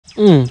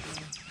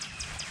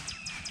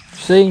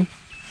See?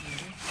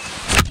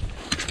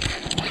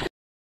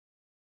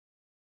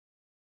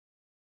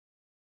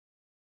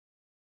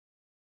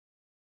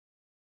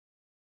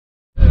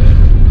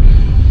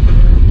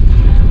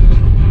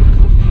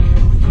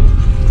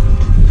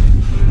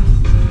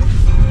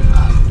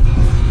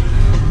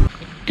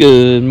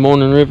 Good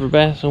morning,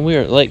 RiverBassin. We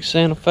are at Lake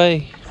Santa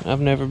Fe. I've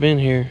never been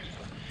here.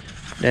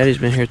 Daddy's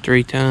been here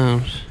 3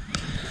 times.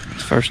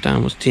 The first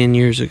time was 10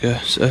 years ago,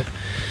 so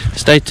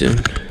stay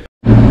tuned.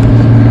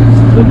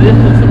 So this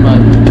is the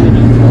most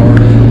finished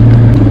part.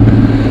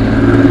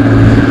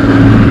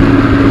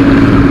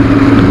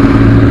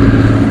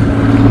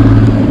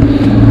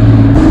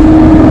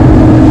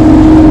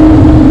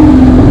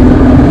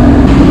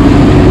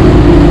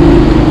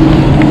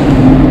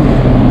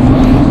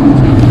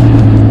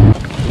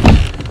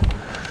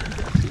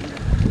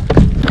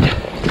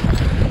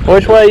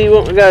 Which way you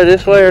want to go,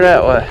 this way or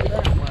that way?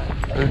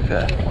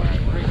 Okay.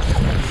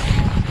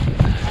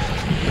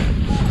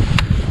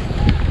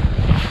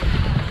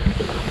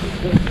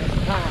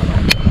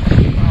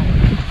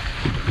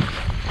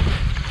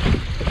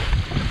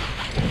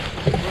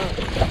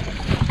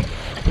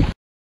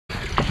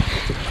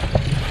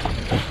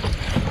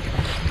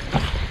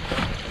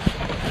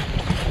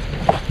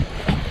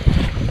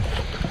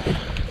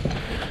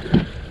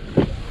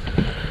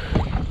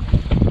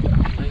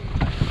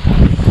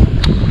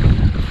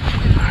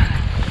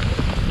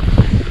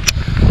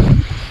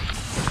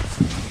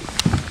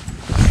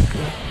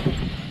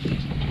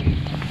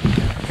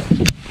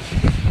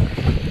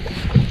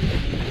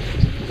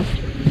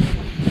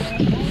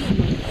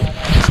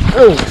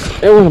 Oh,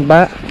 it wasn't a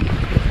bite.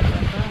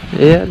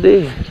 Yeah, I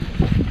did.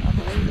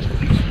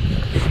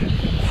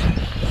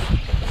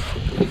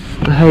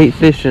 I hate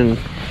fishing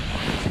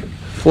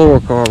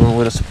fluorocarbon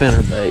with a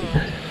spinnerbait.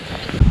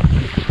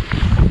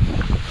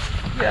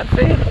 Got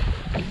fish.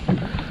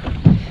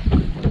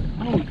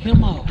 Oh,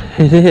 come on.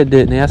 He did,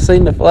 didn't he? I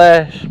seen the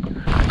flash.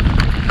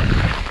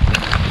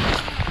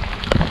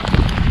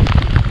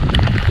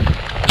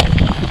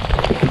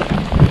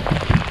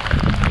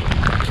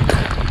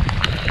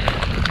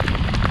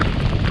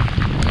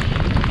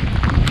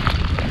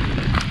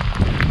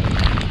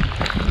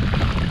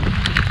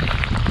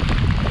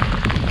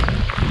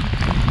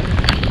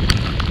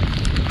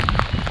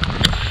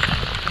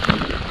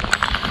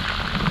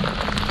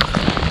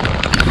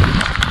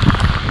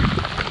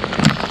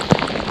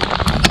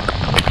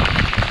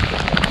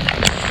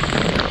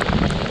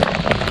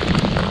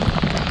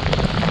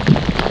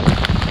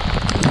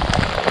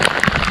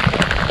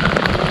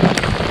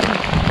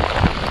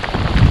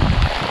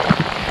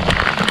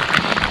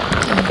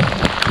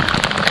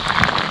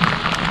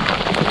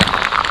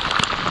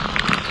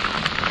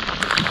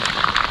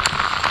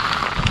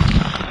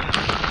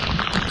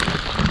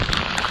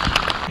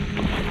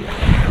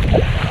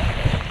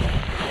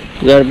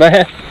 Is that a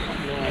bass?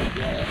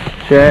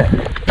 Yeah,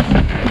 Chat.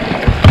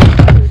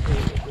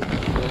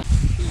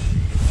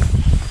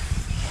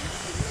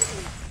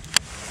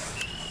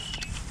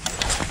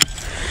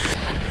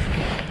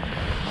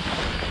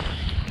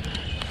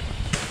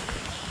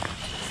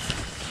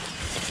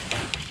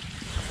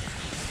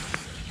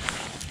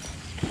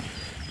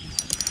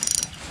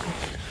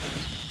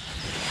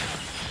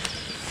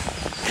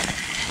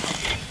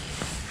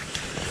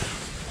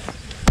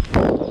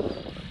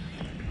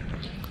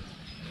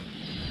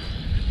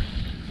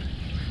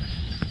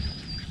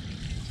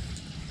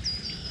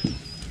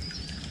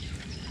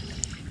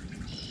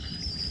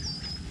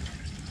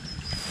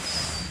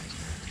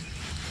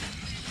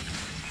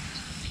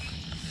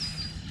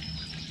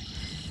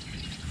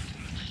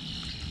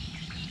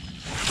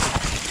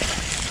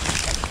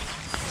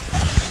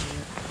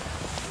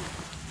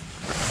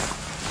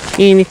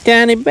 Teeny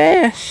tiny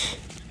bass.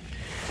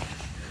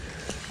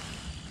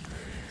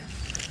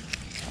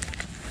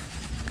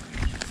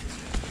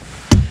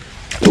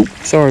 Oh,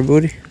 sorry,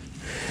 buddy.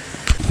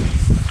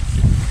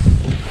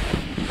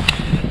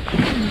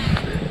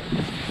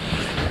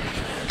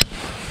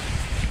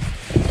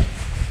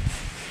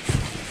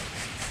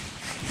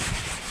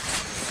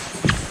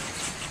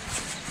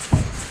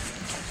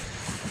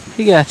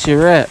 He got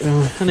you right.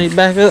 I need to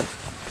back up.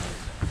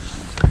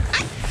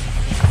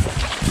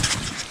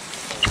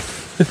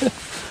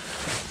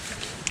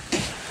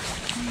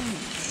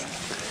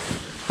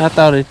 I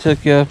thought he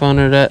took you up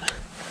under that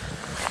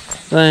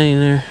thing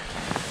there.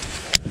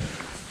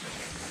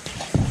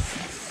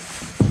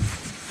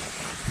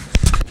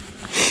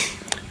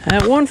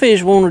 That one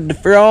fish wanted the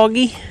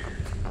froggy.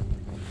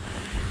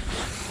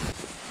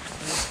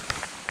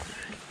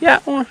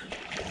 Got one.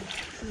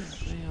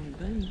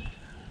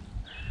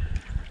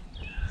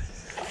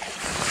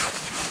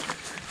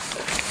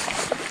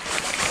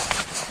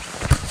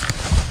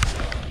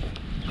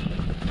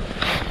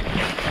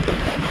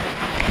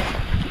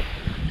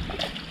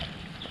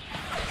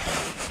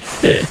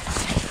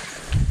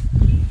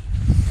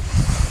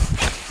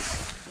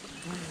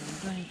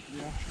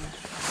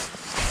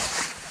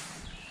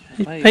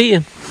 He's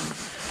peeing.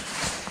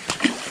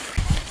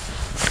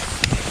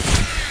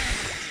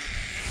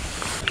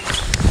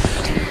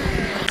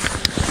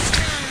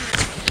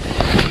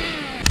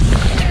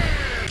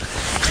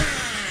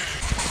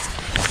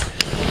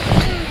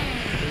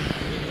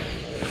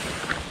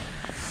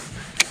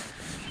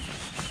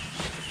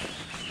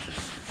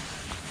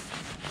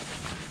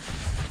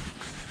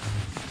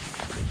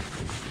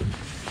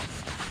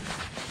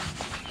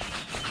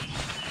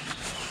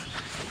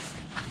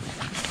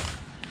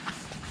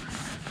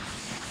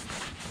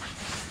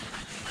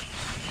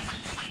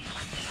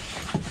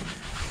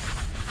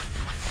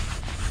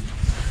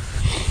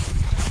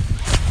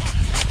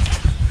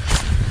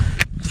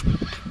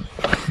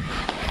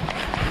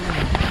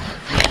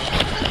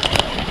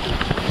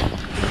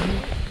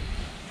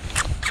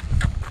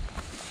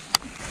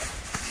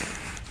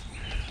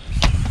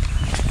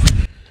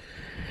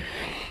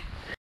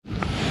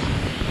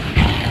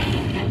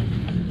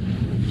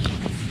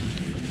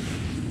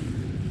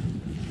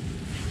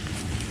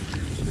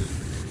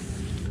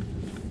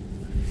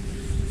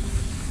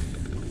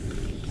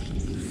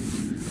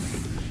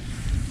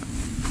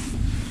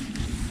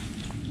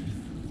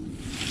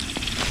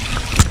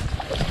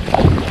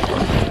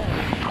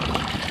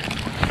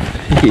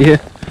 Yeah.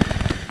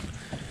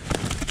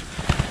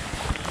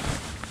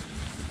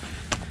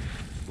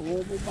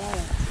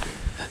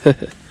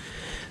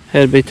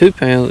 Had to be 2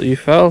 pounds. You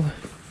fall.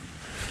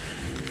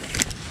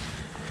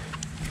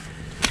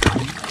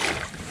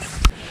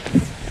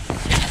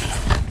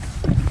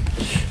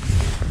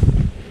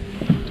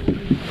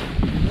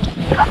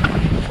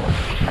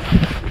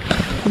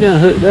 You done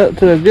hooked up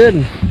to a good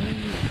one.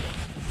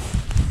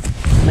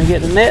 Let me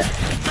get the net.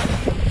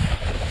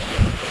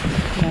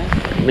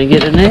 Let me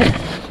get the net.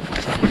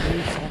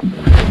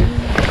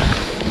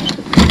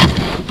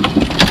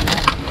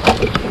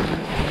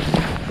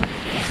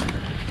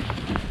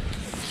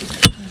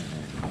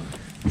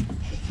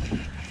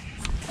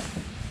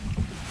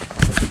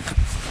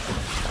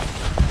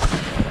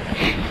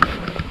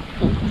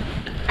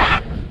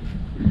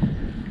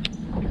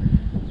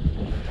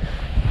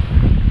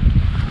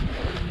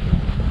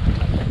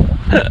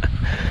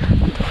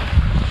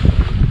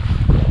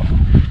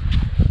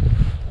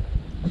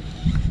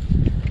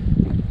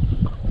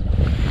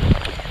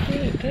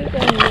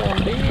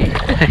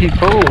 He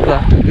pulls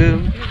like a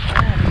good one.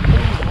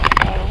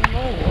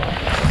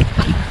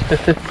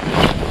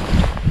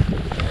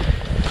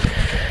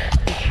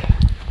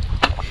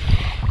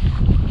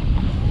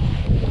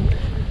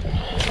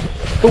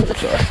 Oh,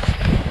 sorry.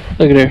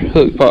 Look at there,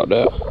 hook popped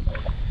out.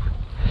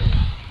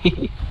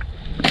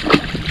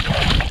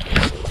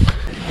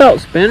 Thought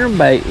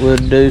spinnerbait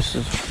would do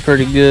some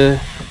pretty good.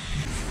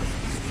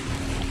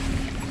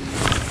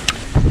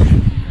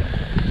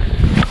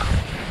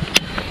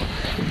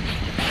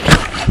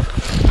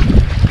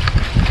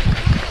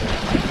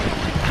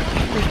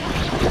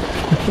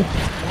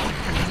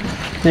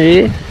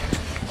 Yeah.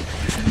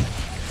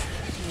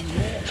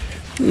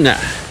 Nah.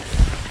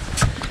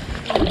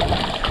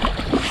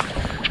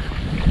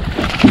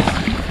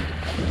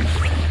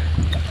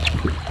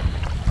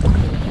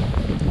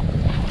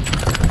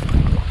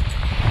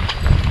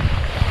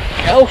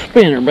 Oh,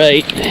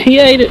 spinnerbait. He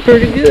ate it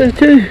pretty good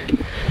too.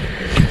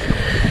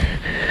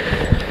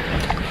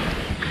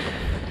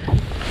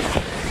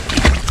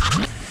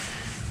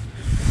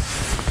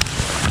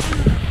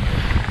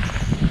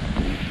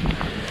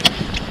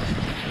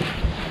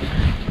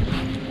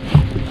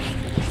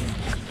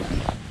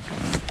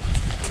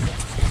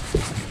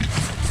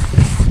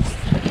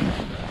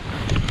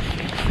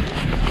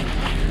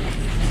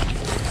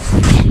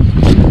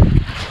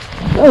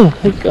 Oh,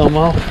 he come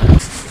off.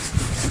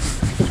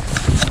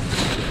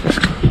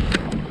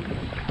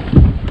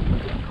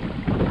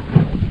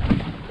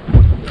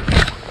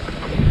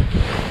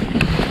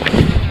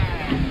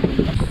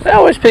 I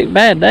always pick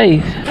bad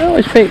days. I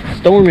always pick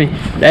stormy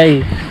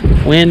days.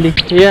 Windy.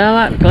 Yeah,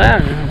 I like the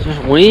clouds. It's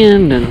just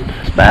wind and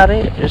that's about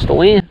it. Just the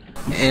wind.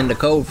 And the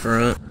cold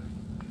front.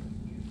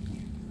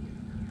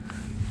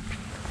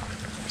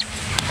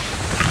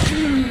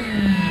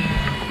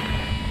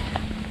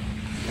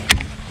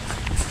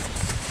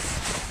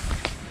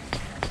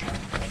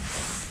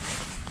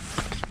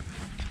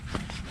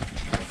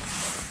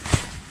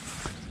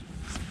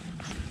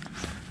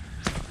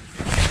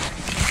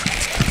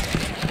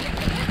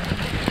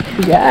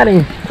 Got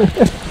him.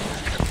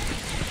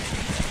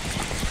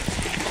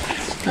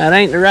 That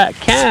ain't the right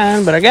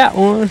kind, but I got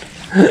one.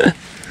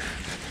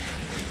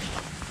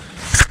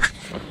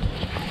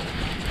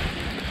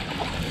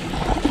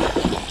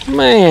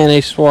 Man,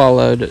 he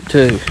swallowed it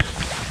too.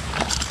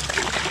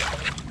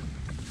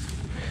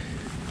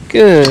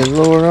 Good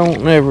Lord, I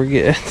won't never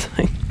get that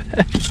thing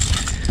back.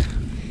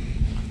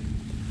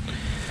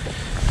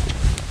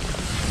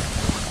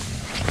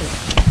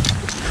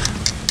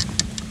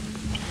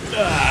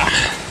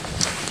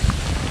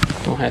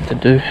 I'll have to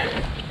do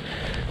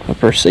a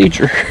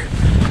procedure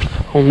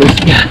on this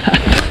guy.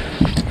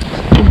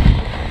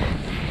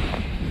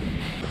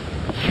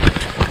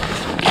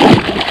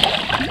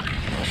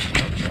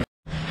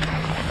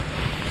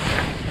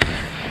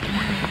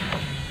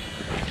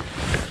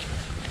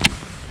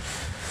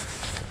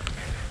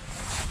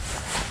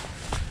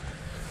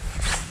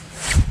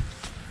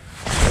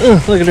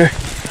 Look at her.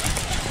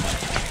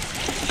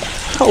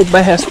 Oh,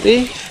 bass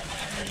fish.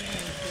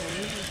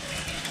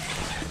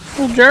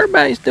 Little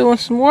jerkbait's doing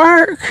some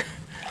work.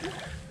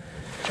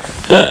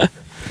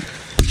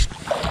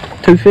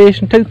 2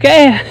 fish and 2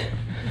 cats.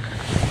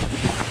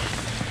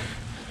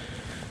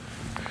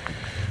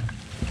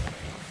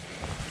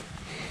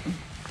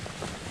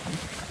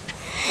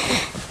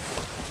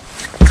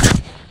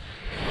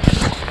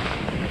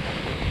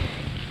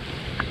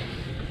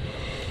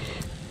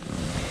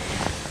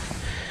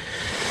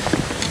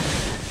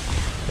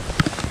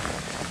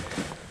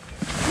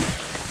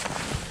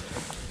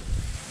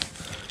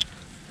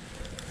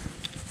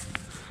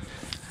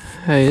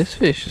 Hey, this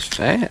fish is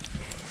fat.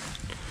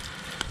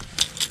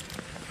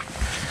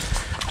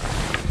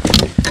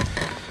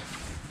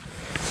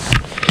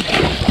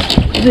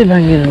 See if I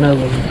can get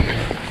another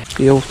one.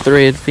 The old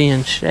thread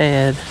fin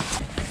shad.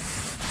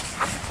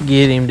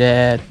 Get him,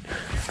 Dad.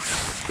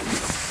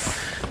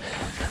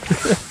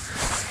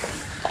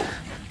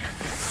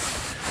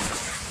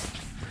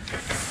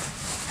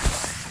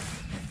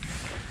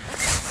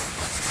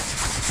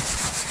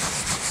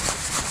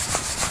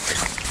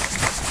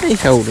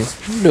 He's holding.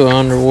 Do an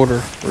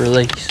underwater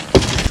release.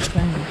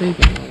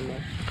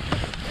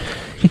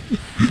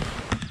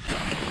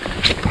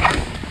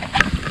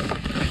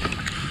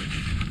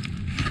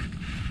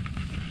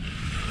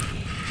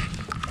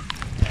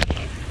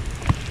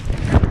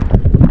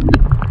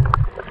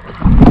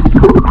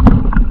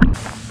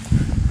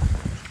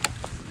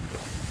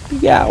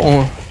 You got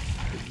one.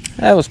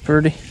 That was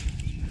pretty.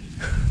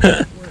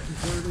 I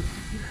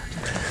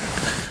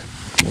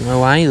don't know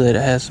why you let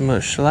it have so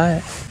much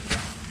slack.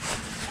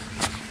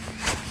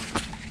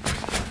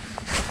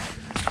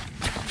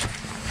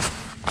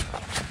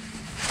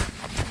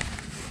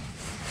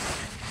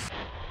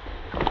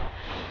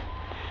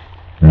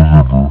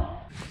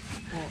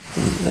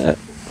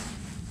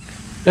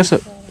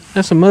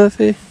 That's a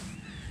motherfish?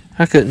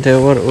 I couldn't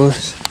tell what it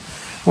was.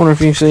 Wonder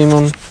if you can see him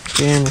on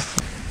camera.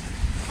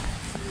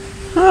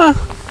 Huh?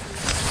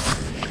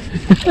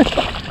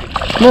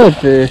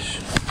 Mudfish.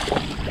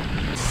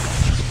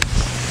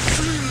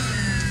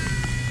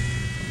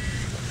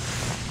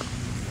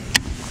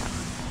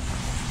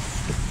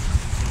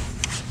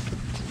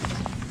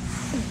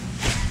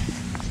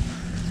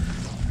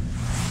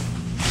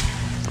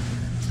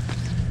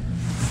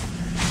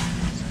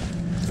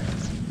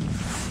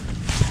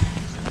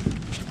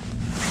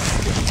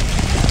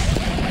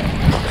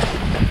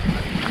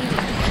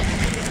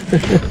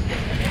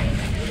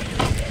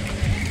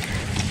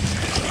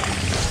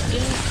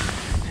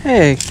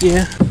 Heck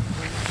yeah.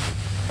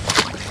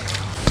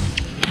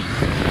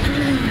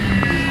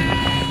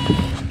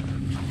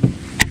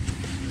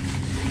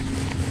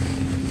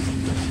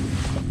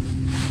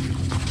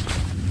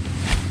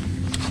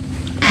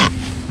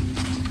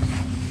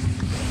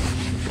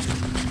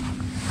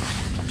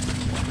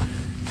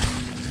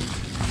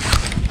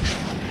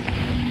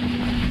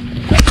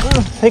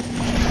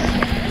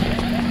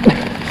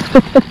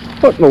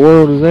 What in the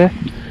world is that?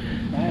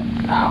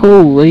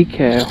 Holy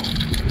cow.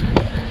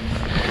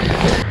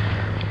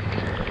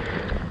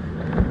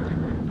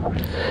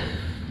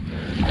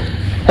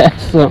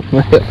 That's something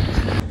else.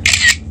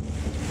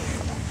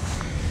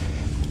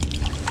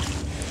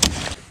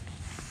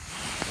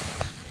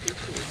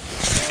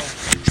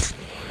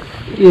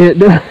 Yeah, it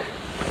does.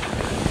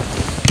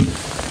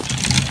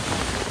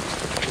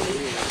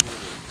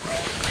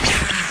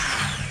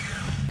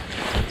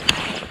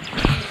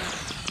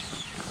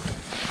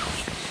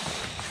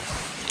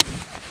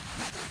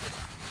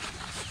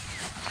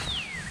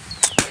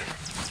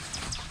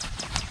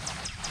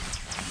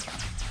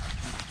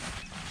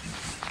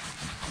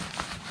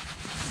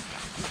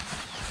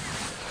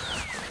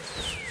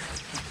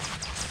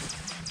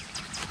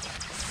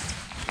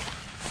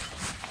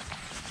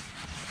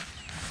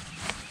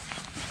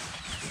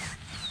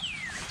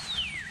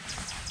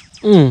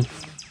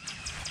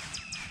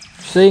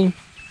 See?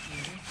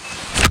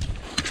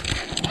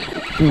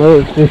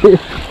 Mudfish.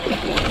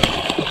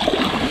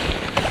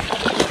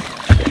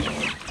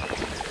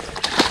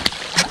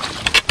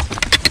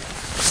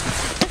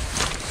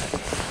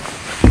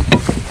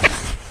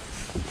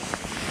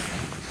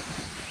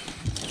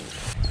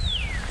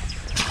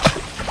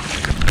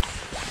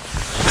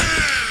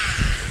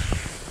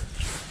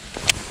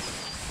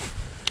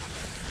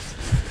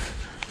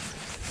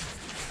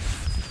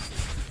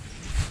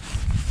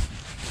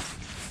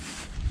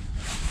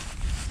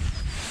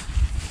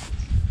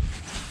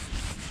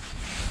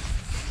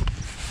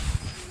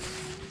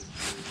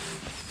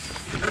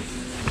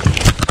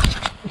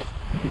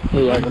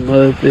 Looked like a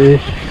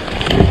mudfish.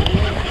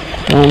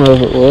 I don't know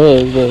if it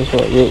was, but that's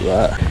what it looked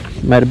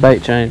like. Made a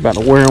bait change, about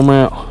to wear them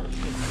out.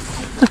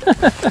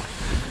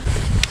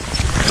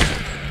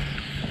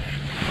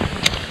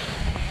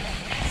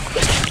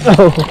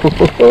 Oh,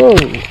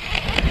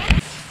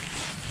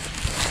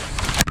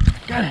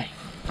 dang.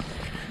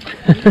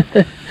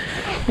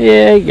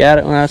 Yeah, he got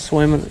it when I was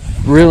swimming,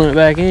 reeling it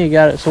back in. He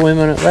got it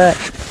swimming it back.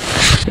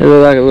 It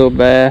looked like a little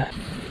bass.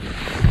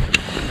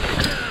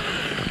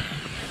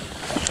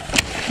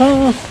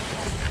 Oh,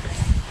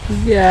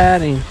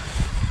 got him.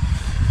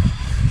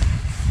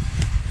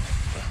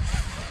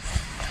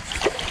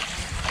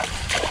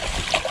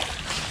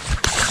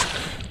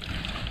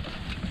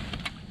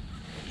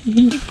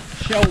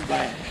 Shoal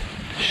bass.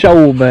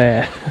 Shoal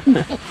bass.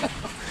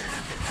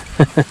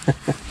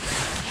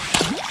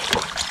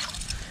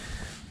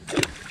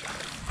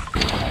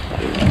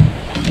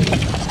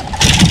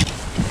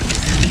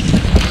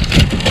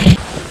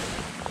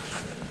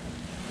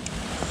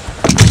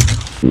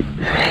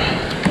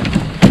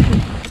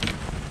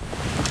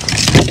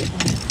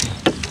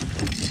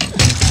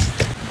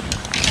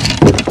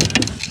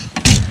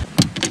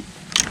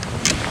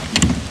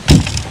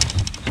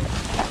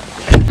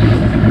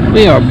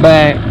 We are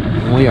back.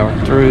 We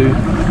are through.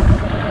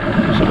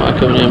 Somebody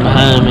coming in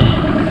behind me.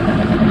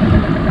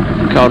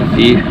 Caught a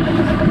few.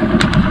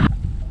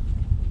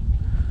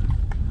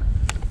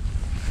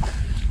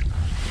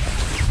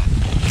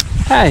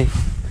 Hey,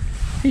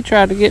 he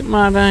tried to get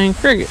my dang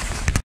cricket.